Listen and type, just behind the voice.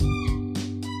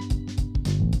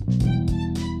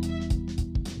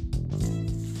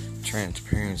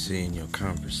transparency in your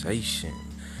conversation.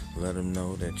 Let them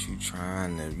know that you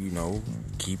trying to,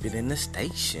 keep it in the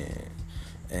station.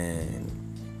 And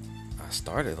I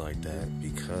started like that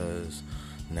because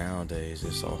nowadays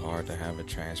it's so hard to have a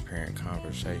transparent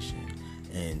conversation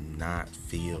and not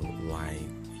feel like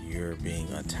you're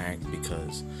being attacked,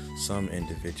 because some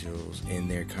individuals in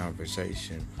their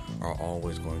conversation are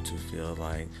always going to feel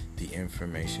like the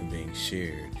information being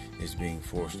shared is being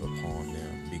forced upon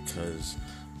them because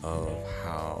of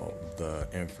how the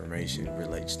information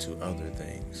relates to other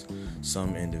things.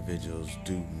 Some individuals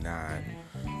do not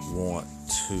want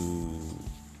to,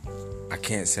 I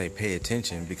can't say pay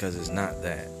attention, because it's not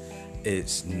that.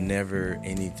 It's never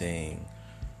anything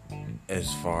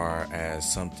as far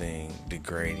as something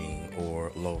degrading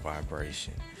or low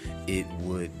vibration. It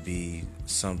would be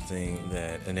something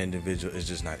that an individual is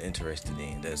just not interested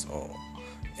in, that's all.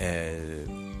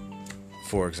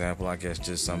 For example, I guess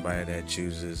just somebody that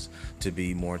chooses to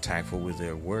be more tactful with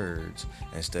their words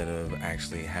instead of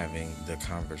actually having the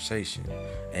conversation.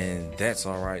 And that's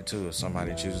all right too. If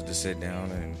somebody chooses to sit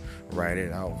down and write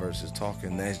it out versus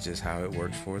talking, that's just how it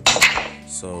works for them.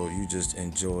 So you just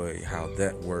enjoy how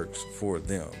that works for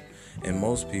them. And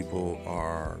most people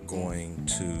are going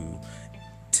to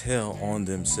tell on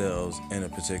themselves in a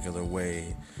particular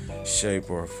way, shape,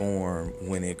 or form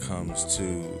when it comes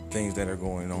to things that are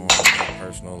going on in their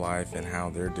personal life and how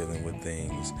they're dealing with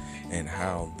things and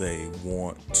how they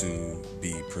want to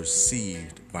be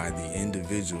perceived by the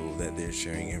individual that they're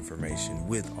sharing information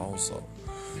with also.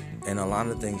 And a lot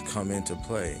of things come into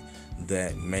play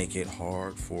that make it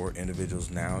hard for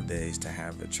individuals nowadays to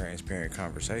have a transparent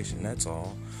conversation. That's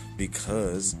all.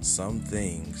 Because some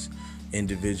things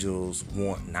individuals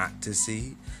want not to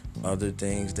see, other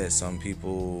things that some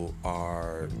people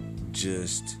are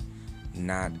just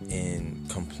not in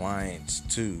compliance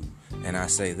to. And I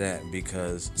say that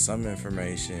because some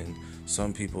information,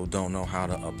 some people don't know how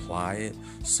to apply it,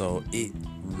 so it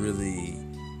really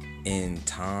in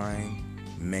time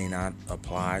may not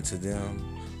apply to them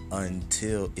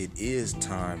until it is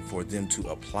time for them to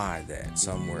apply that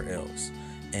somewhere else.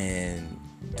 And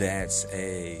that's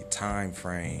a time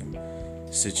frame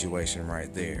situation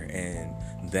right there, and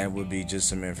that would be just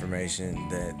some information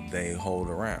that they hold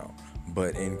around.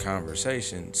 But in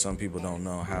conversation, some people don't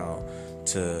know how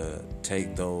to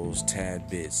take those tad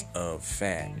bits of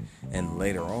fat and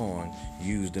later on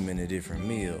use them in a different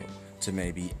meal to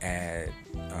maybe add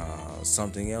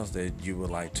something else that you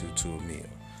would like to a meal.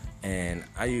 And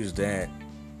I use that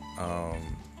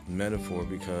metaphor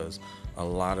because a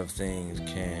lot of things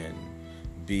can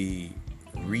be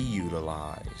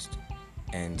reutilized,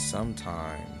 and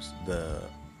sometimes the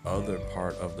other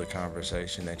part of the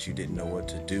conversation that you didn't know what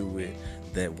to do with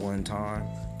that one time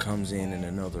comes in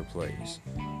another place,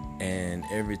 and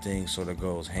everything sort of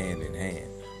goes hand in hand.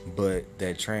 But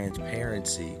that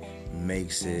transparency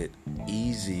makes it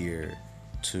easier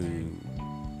to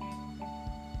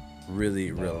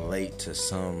really relate to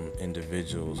some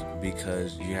individuals,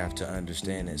 because you have to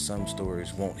understand that some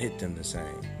stories won't hit them the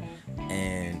same.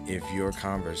 And if your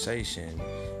conversation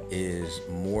is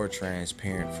more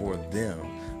transparent for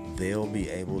them, they'll be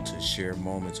able to share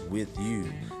moments with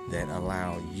you that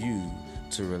allow you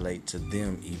to relate to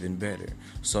them even better.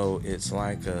 So it's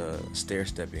like a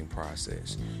stair-stepping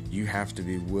process. You have to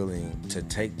be willing to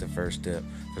take the first step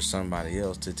for somebody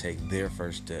else to take their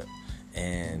first step.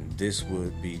 And this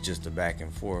would be just a back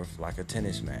and forth like a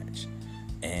tennis match.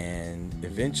 And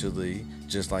eventually,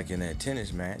 just like in that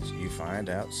tennis match, you find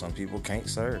out some people can't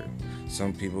serve.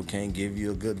 Some people can't give you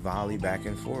a good volley back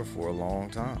and forth for a long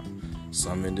time.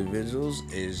 Some individuals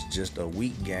is just a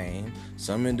weak game.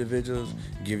 Some individuals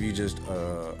give you just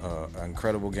a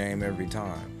incredible game every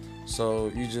time.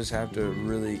 So you just have to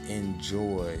really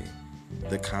enjoy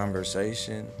the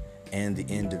conversation and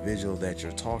the individual that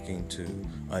you're talking to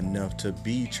enough to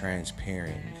be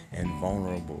transparent and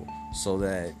vulnerable so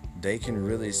that they can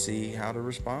really see how to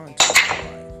respond to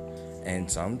your life.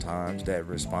 And sometimes that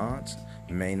response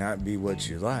may not be what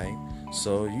you like,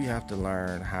 so you have to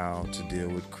learn how to deal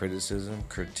with criticism,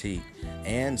 critique,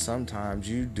 and sometimes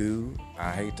you do,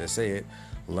 I hate to say it,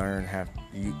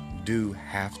 you do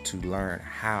have to learn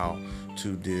how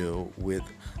to deal with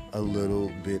a little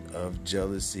bit of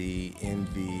jealousy,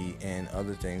 envy, and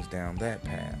other things down that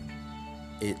path.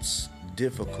 It's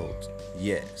difficult,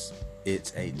 yes.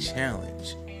 It's a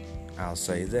challenge, I'll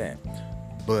say that.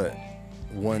 But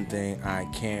one thing I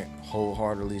can't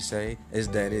wholeheartedly say is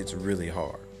that it's really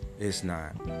hard. It's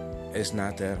not. It's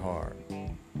not that hard.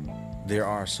 There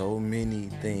are so many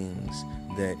things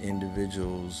that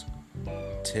individuals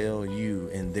tell you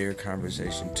in their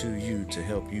conversation to you to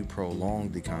help you prolong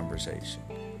the conversation.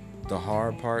 the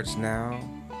hard parts now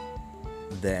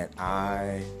that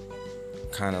I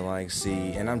kind of like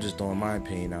see, and I'm just throwing my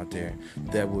opinion out there,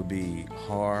 that would be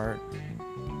hard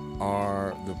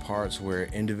are the parts where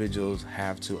individuals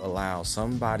have to allow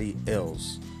somebody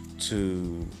else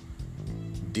to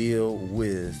deal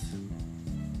with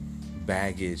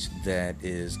baggage that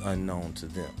is unknown to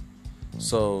them.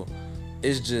 So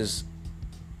it's just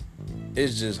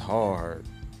hard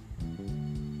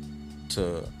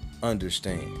to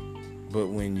understand. But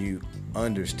when you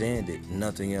understand it,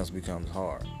 nothing else becomes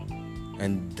hard.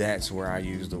 And that's where I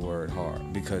use the word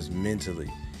hard, because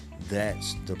mentally,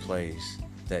 that's the place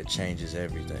that changes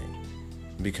everything.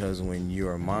 Because when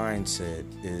your mindset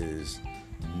is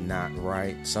not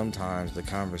right, sometimes the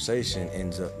conversation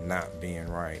ends up not being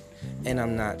right. And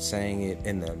I'm not saying it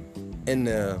in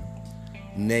the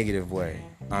negative way.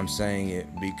 I'm saying it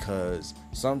because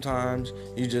sometimes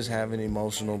you just have an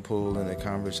emotional pull in the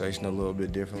conversation a little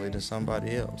bit differently than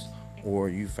somebody else, or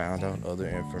you found out other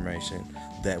information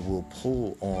that will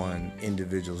pull on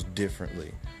individuals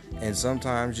differently. And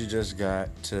sometimes you just got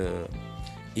to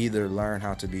either learn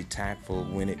how to be tactful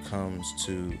when it comes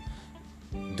to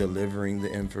delivering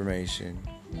the information,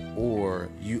 or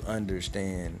you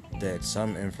understand that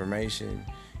some information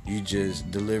you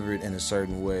just deliver it in a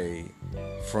certain way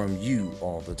from you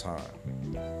all the time,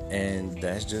 and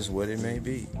that's just what it may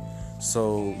be.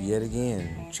 So yet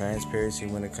again, transparency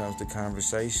when it comes to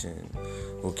conversation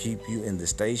will keep you in the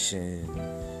station,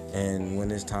 and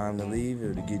when it's time to leave,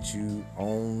 it'll get you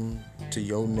on to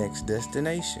your next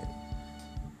destination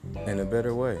in a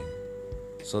better way,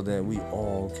 so that we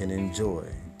all can enjoy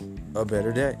a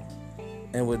better day.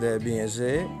 And with that being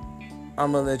said,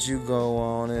 I'm gonna let you go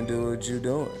on and do what you're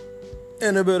doing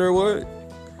in a better way.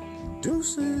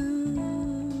 Deuces.